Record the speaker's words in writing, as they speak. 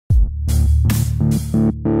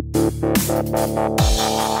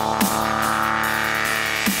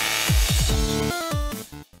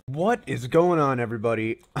What is going on,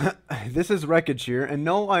 everybody? This is Wreckage here, and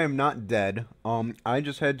no, I am not dead. I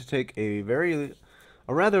just had to take a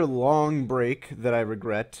rather long break that I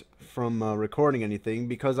regret from recording anything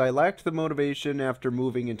because I lacked the motivation after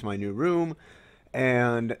moving into my new room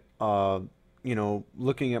and, you know,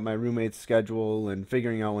 looking at my roommate's schedule and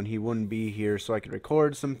figuring out when he wouldn't be here so I could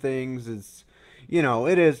record some things. It's, you know,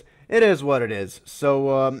 it is what it is.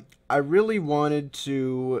 So, I really wanted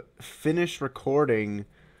to finish recording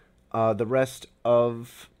the rest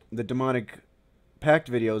of the demonic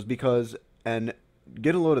Pact videos because, and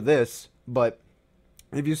get a load of this, but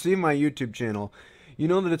if you see my YouTube channel, you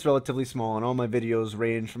know that it's relatively small and all my videos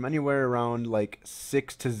range from anywhere around like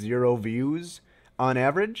 6 to 0 views on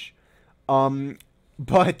average.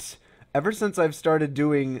 But ever since I've started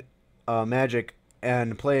doing Magic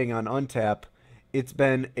and playing on Untap, it's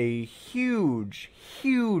been a huge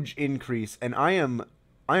increase, and I am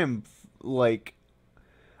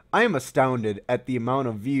astounded at the amount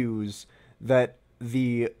of views that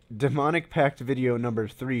the Demonic Pact video number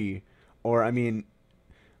 3, or I mean,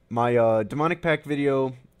 my Demonic Pact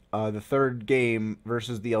video, the third game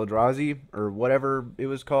versus the Eldrazi, or whatever it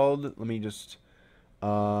was called. Let me just,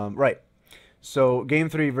 right. So, game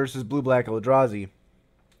 3 versus Blue-Black Eldrazi.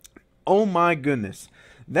 Oh my goodness.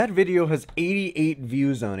 That video has 88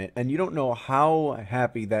 views on it, and you don't know how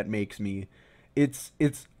happy that makes me. It's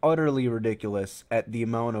utterly ridiculous at the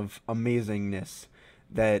amount of amazingness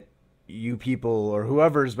that you people or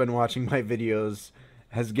whoever's been watching my videos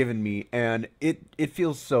has given me, and it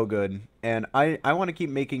feels so good. And I want to keep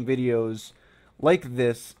making videos like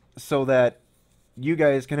this so that you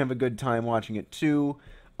guys can have a good time watching it too.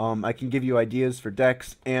 I can give you ideas for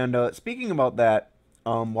decks, and speaking about that,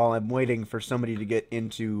 while I'm waiting for somebody to get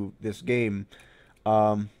into this game,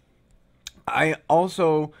 I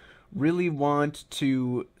also really want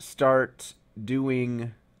to start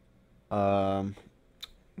doing oh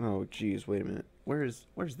geez, wait a minute, where's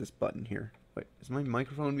this button here? Wait, is my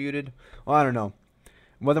microphone muted? Well, I don't know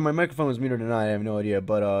whether my microphone is muted or not. I have no idea,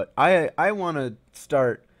 but I want to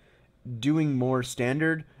start doing more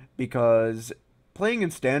standard, because playing in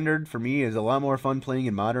standard for me is a lot more fun playing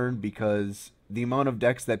in modern, because the amount of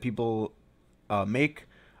decks that people make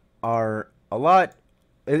are a lot.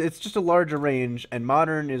 It's just a larger range, and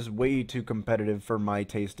modern is way too competitive for my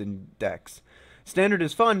taste in decks. Standard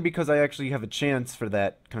is fun because I actually have a chance for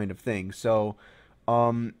that kind of thing. So,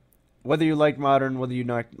 whether you like modern, whether you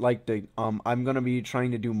not like the, I'm gonna be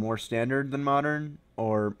trying to do more standard than modern,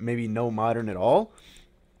 or maybe no modern at all.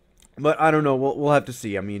 But I don't know. We'll have to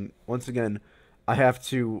see. I mean, once again, I have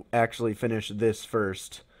to actually finish this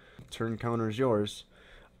first. Turn counter is yours.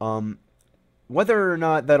 Whether or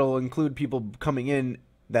not that'll include people coming in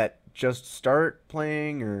that just start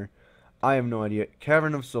playing, or I have no idea.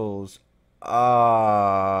 Cavern of Souls. That's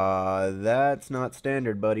not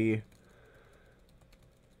standard, buddy.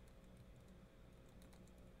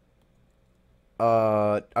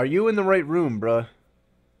 Are you in the right room, bruh?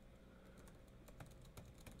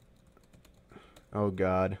 Oh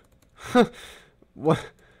god.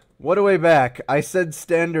 What a way back. I said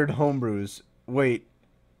standard homebrews. Wait.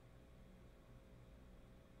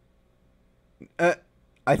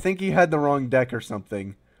 I think he had the wrong deck or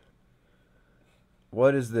something.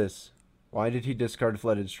 What is this? Why did he discard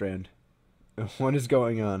Flooded Strand? What is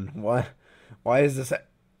going on? Why is this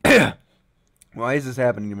why is this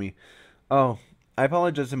happening to me? Oh, I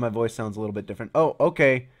apologize if my voice sounds a little bit different. Oh,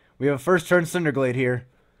 okay. We have a first turn Cinderglade here.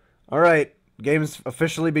 Alright, game's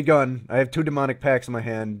officially begun. I have 2 Demonic Pacts in my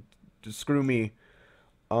hand. Just screw me.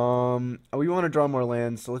 We want to draw more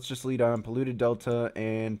lands, so let's just lead on Polluted Delta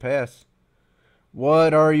and pass.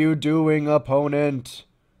 What are you doing, opponent?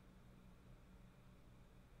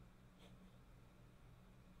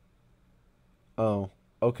 Oh,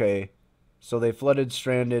 okay. So they flooded,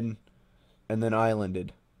 stranded, and then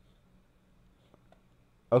islanded.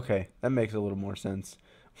 Okay, that makes a little more sense.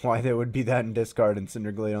 Why there would be that in discard and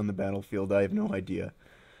Cinderglade on the battlefield, I have no idea.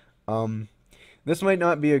 This might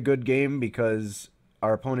not be a good game because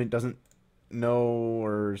our opponent doesn't know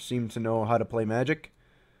or seem to know how to play Magic.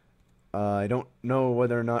 I don't know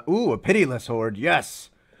whether or not... Ooh, a Pitiless Horde, yes!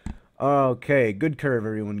 Okay, good curve,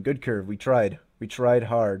 everyone, good curve. We tried. We tried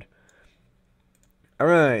hard.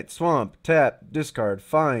 Alright, Swamp, tap, discard,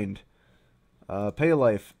 find. Pay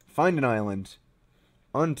life, find an island.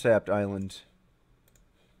 Untapped island.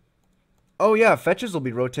 Oh yeah, fetches will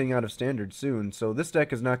be rotating out of standard soon, so this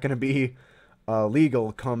deck is not going to be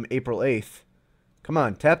legal come April 8th. Come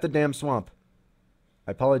on, tap the damn swamp.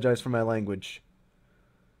 I apologize for my language.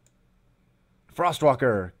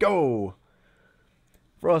 Frostwalker, go!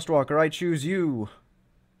 Frostwalker, I choose you.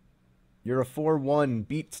 You're a 4-1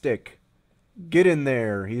 beat stick. Get in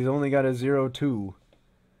there. He's only got a 0-2.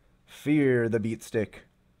 Fear the beat stick.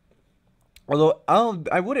 Although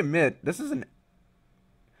I would admit this is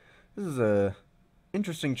a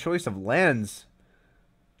interesting choice of lands.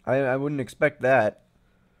 I wouldn't expect that.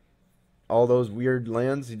 All those weird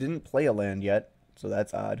lands. He didn't play a land yet, so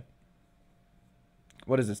that's odd.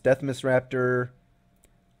 What is this? Death Misraptor,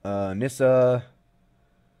 Nissa.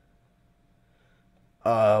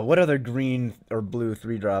 What other green or blue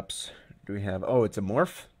 3-drops do we have? Oh, it's a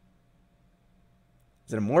morph?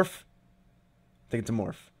 Is it a morph? I think it's a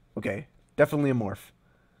morph. Okay, definitely a morph.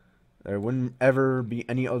 There wouldn't ever be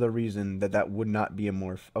any other reason that that would not be a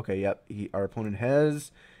morph. Okay, yep, our opponent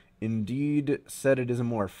has indeed said it is a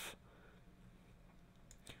morph.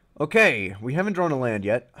 Okay, we haven't drawn a land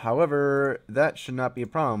yet. However, that should not be a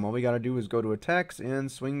problem. All we gotta do is go to attacks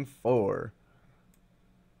and swing 4.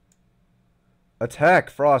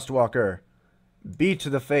 Attack, Frostwalker. Beat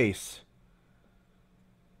to the face.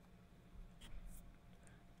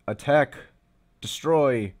 Attack.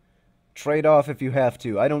 Destroy. Trade off if you have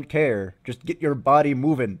to. I don't care. Just get your body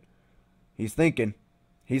moving. He's thinking.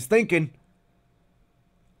 He's thinking.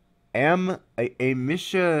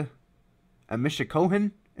 Amisha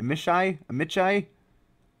Cohen? Amichai?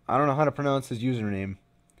 I don't know how to pronounce his username.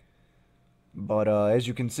 But as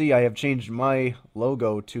you can see, I have changed my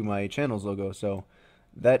logo to my channel's logo, so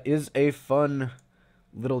that is a fun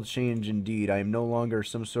little change indeed. I am no longer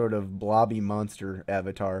some sort of blobby monster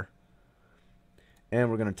avatar. And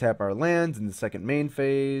we're going to tap our lands in the second main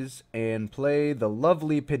phase and play the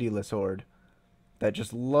lovely Pitiless Horde that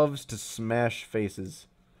just loves to smash faces.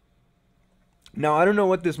 Now, I don't know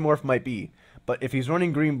what this morph might be, but if he's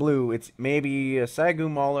running green-blue, it's maybe a Sagu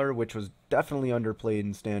Mauler, which was definitely underplayed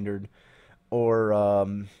in Standard, or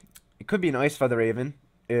it could be an Ice Feather Raven,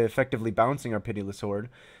 effectively bouncing our Pitiless Horde.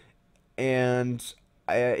 And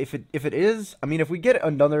if it is, I mean, if we get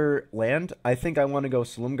another land, I think I want to go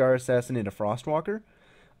Slumgar Assassin into Frostwalker.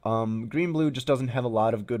 Green-blue just doesn't have a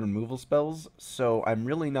lot of good removal spells, so I'm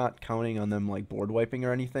really not counting on them like board wiping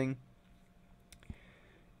or anything.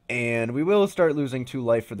 And we will start losing 2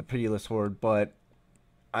 life for the Pitiless Horde, but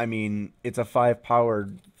I mean, it's a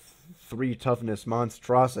 5-powered, 3 toughness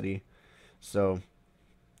monstrosity. So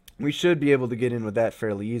we should be able to get in with that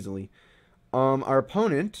fairly easily. Our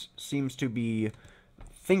opponent seems to be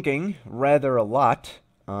thinking rather a lot.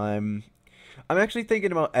 I'm actually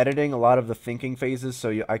thinking about editing a lot of the thinking phases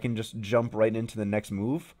so I can just jump right into the next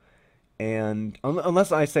move. And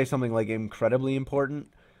unless I say something like incredibly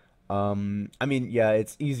important, I mean, yeah,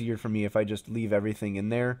 it's easier for me if I just leave everything in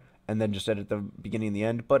there and then just edit the beginning and the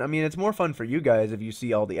end. But I mean, it's more fun for you guys if you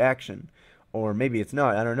see all the action. Or maybe it's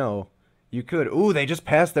not, I don't know. You could. Ooh, they just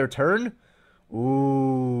passed their turn?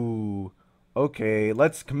 Ooh. Okay,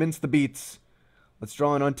 let's commence the beats. Let's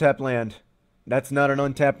draw an untapped land. That's not an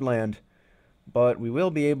untapped land. But we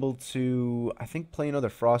will be able to, I think, play another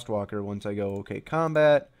Frostwalker once I go, okay,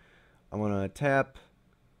 combat. I want to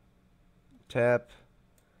tap,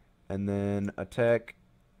 and then attack,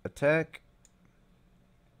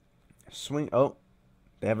 swing. Oh,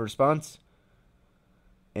 they have a response.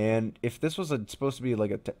 And if this was supposed to be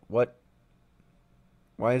like a, what?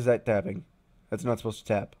 Why is that tapping? That's not supposed to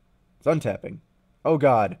tap. It's untapping. Oh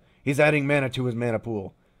god, he's adding mana to his mana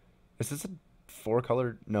pool. Is this a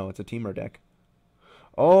 4-color? No, it's a Temur deck.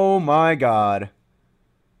 Oh my god.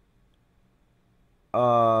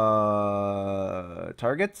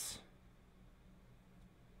 Targets?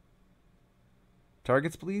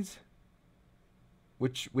 Targets, please?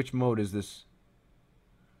 Which mode is this?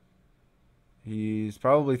 He's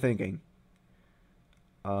probably thinking.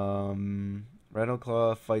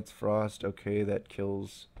 Rattleclaw fights Frost. Okay, that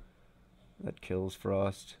kills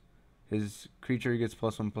Frost. His creature gets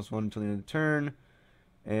 +1/+1 until the end of the turn.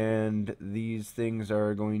 And these things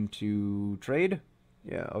are going to trade?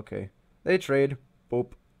 Yeah, okay. They trade.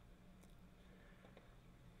 Boop.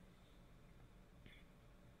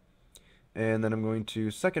 And then I'm going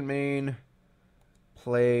to second main.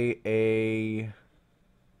 Play a...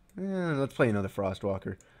 let's play another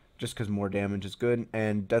Frostwalker. Just because more damage is good.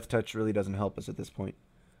 And Death Touch really doesn't help us at this point.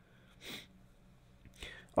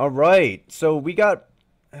 Alright, so we got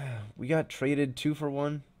traded 2 for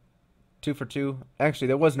 1. 2 for 2. Actually,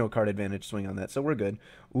 there was no card advantage swing on that, so we're good.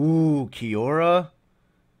 Ooh, Kiora?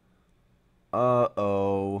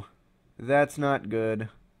 Uh-oh. That's not good.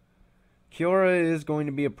 Kiora is going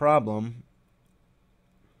to be a problem.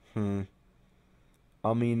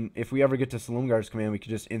 I mean, if we ever get to Slumgar's command, we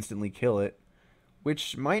could just instantly kill it.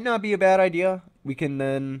 Which might not be a bad idea. We can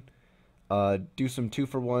then Do some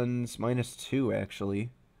 2-for-1s, -2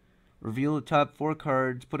 actually. Reveal the top 4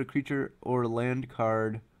 cards, put a creature or land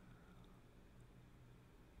card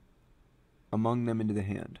among them into the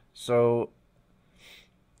hand. So,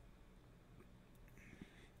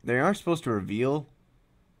 they are supposed to reveal.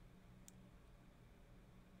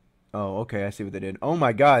 Oh, okay, I see what they did. Oh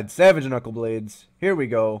my god, Savage Knuckleblades. Here we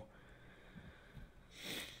go.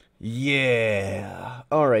 Yeah.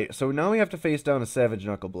 Alright, so now we have to face down a Savage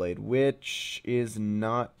Knuckleblade, which is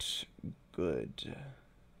not good.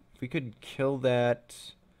 If we could kill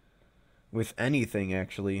that with anything,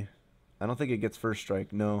 actually. I don't think it gets first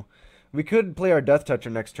strike, no. We could play our Death Toucher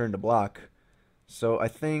next turn to block. So I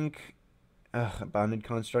think... Bounded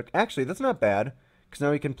Construct. Actually, that's not bad, because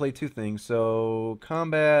now we can play 2 things. So,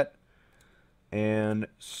 combat and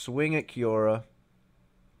swing at Kiora.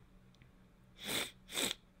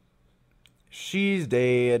 She's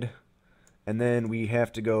dead. And then we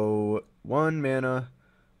have to go 1 mana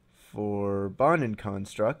for Bonded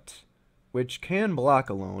Construct, which can block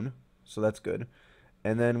alone, so that's good.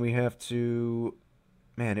 And then we have to...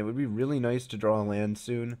 Man, it would be really nice to draw a land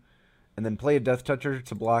soon. And then play a Death Toucher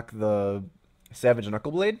to block the Savage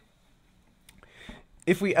Knuckleblade.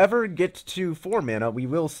 If we ever get to 4 mana, we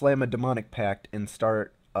will slam a Demonic Pact and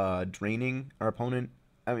start draining our opponent.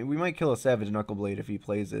 I mean, we might kill a Savage Knuckleblade if he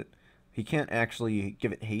plays it. He can't actually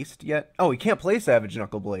give it haste yet. Oh, he can't play Savage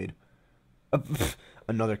Knuckleblade.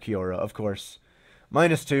 Another Kiora, of course.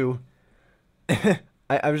 -2.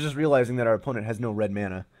 I was just realizing that our opponent has no red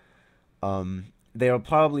mana. They'll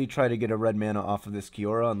probably try to get a red mana off of this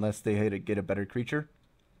Kiora unless they get a better creature.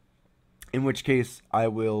 In which case, I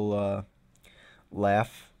will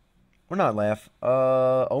laugh. Or not laugh.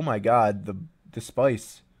 Oh my god, the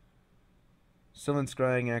spice. Sylvan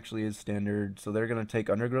Scrying actually is standard, so they're going to take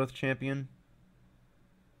Undergrowth Champion.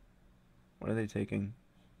 What are they taking?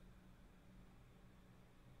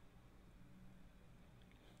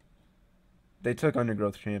 They took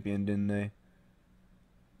Undergrowth Champion, didn't they?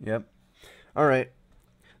 Yep. Alright.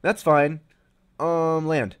 That's fine.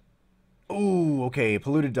 Land. Ooh, okay.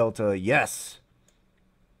 Polluted Delta. Yes.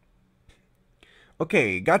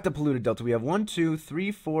 Okay, got the Polluted Delta. We have 1, 2,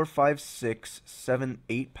 3, 4, 5, 6, 7,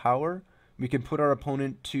 8 power. We can put our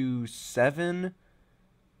opponent to 7.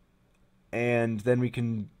 And then we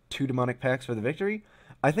can 2 Demonic Pacts for the victory.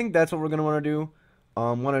 I think that's what we're going to want to do.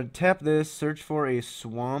 Want to tap this, search for a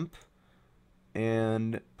Swamp,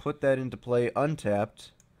 and put that into play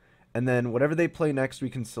untapped. And then whatever they play next, we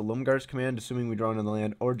can Silumgar's Command, assuming we draw another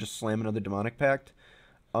land, or just slam another Demonic Pact.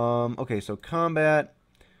 Okay, so combat,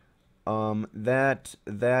 that,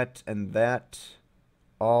 and that,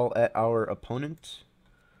 all at our opponent.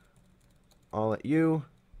 All at you.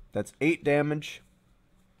 That's 8 damage.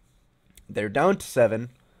 They're down to 7.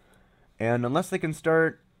 And unless they can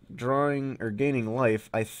start drawing or gaining life,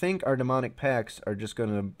 I think our Demonic Pacts are just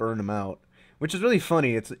going to burn them out. Which is really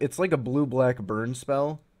funny. It's like a blue-black burn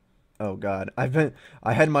spell. Oh god,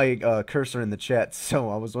 I had my cursor in the chat, so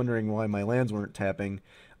I was wondering why my lands weren't tapping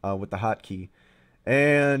with the hotkey.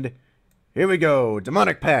 And here we go,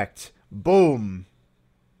 Demonic Pact. Boom.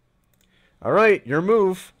 All right, your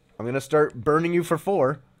move. I'm gonna start burning you for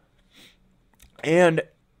 4. And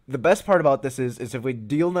the best part about this is if we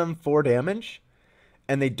deal them 4 damage,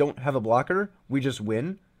 and they don't have a blocker, we just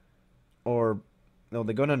win. Or no,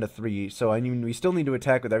 they go down to 3. So I mean, we still need to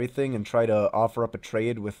attack with everything and try to offer up a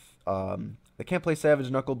trade with. They can't play Savage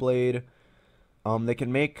Knuckleblade. They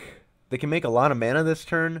can make a lot of mana this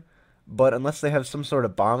turn, but unless they have some sort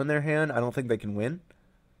of bomb in their hand, I don't think they can win.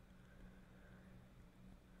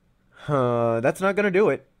 That's not gonna do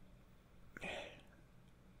it.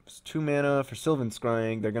 It's 2 mana for Sylvan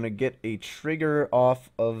Scrying. They're gonna get a trigger off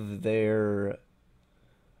of their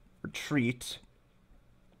retreat.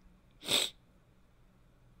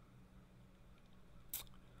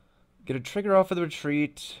 Get a trigger off of the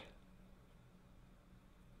retreat.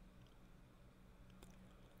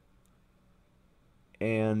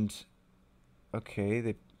 And okay,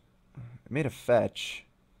 they made a fetch.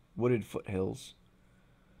 Wooded Foothills.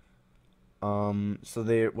 So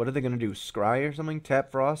what are they gonna do? Scry or something?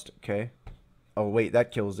 Tap Frost? Okay. Oh wait,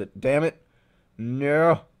 that kills it. Damn it.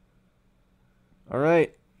 No.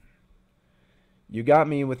 Alright. You got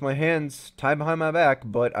me with my hands tied behind my back,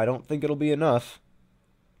 but I don't think it'll be enough.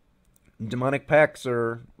 Demonic Pacts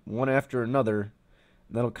are one after another.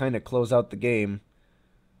 That'll kind of close out the game.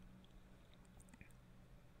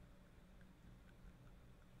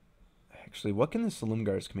 Actually, what can the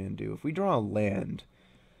Silumgar's Command do? If we draw a land,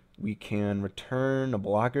 we can return a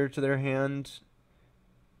blocker to their hand.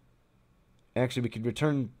 Actually, we could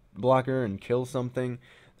return blocker and kill something.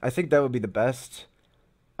 I think that would be the best.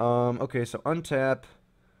 Okay, so untap.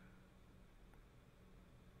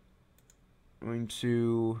 Going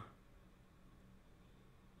to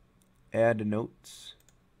add notes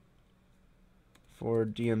for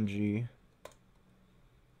DMG.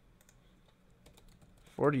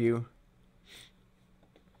 For you.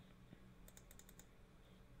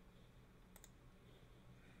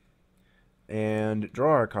 And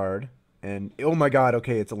draw our card. And, oh my god,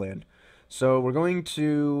 okay, it's a land. So we're going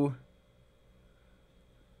to...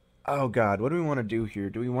 Oh god, what do we want to do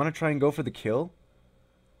here? Do we want to try and go for the kill?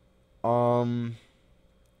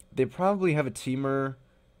 They probably have a Temur,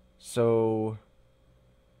 so...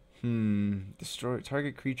 Destroy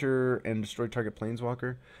target creature and destroy target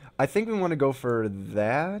planeswalker. I think we want to go for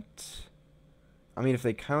that. I mean, if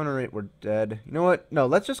they counter it, we're dead. You know what? No,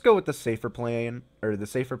 let's just go with the safer plan,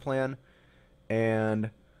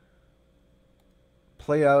 and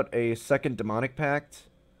play out a second Demonic Pact.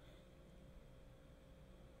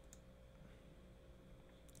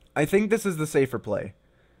 I think this is the safer play,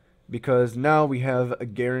 because now we have a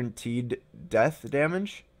guaranteed death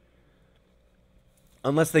damage,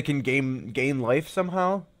 unless they can gain life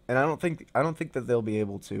somehow, and I don't think that they'll be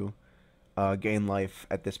able to gain life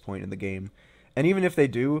at this point in the game. And even if they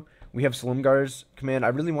do, we have Slumgar's command. I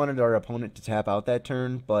really wanted our opponent to tap out that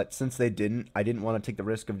turn, but since they didn't, I didn't want to take the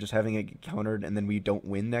risk of just having it get countered and then we don't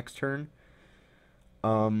win next turn.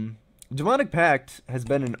 Demonic Pact has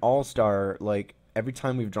been an all-star, like, every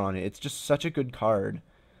time we've drawn it. It's just such a good card.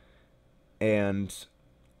 And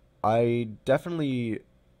I definitely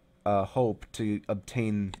hope to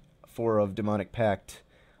obtain 4 of Demonic Pact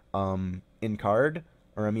in card,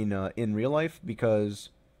 or I mean in real life, because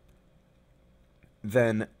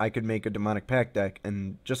then I could make a Demonic Pact deck,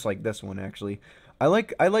 and just like this one actually. I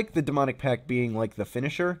like the Demonic Pact being like the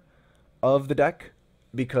finisher of the deck,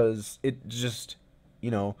 because it just,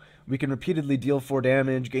 you know, we can repeatedly deal 4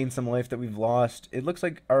 damage, gain some life that we've lost. It looks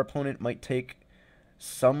like our opponent might take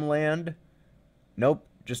some land. Nope,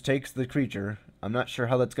 just takes the creature. I'm not sure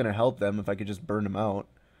how that's going to help them if I could just burn them out.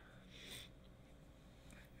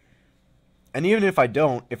 And even if I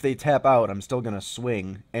don't, if they tap out, I'm still going to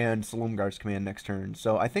swing and Slumgar's command next turn.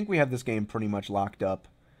 So I think we have this game pretty much locked up.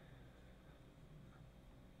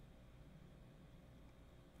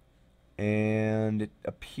 And it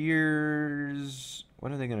appears...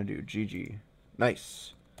 What are they going to do? GG.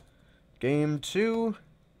 Nice. Game 2.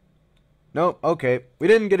 Nope, okay. We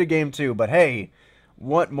didn't get a game 2, but hey,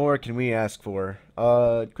 what more can we ask for?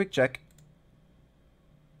 Quick check.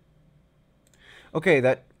 Okay,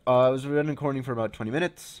 that... I was running recording for about 20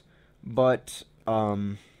 minutes, but,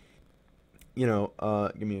 you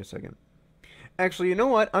know, give me a second. Actually, you know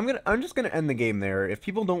what? I'm just gonna end the game there. If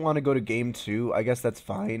people don't want to go to game 2, I guess that's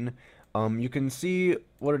fine. You can see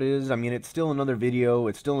what it is. I mean, it's still another video.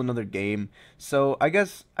 It's still another game. So I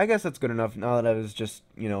guess that's good enough now that I was just,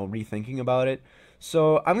 you know, rethinking about it.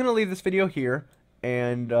 So I'm gonna leave this video here,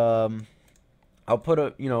 and I'll put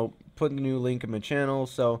a, you know, put the new link in my channel.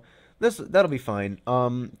 So that'll be fine.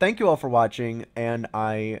 Thank you all for watching, and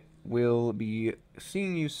I will be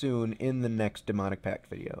seeing you soon in the next Demonic Pact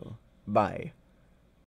video. Bye.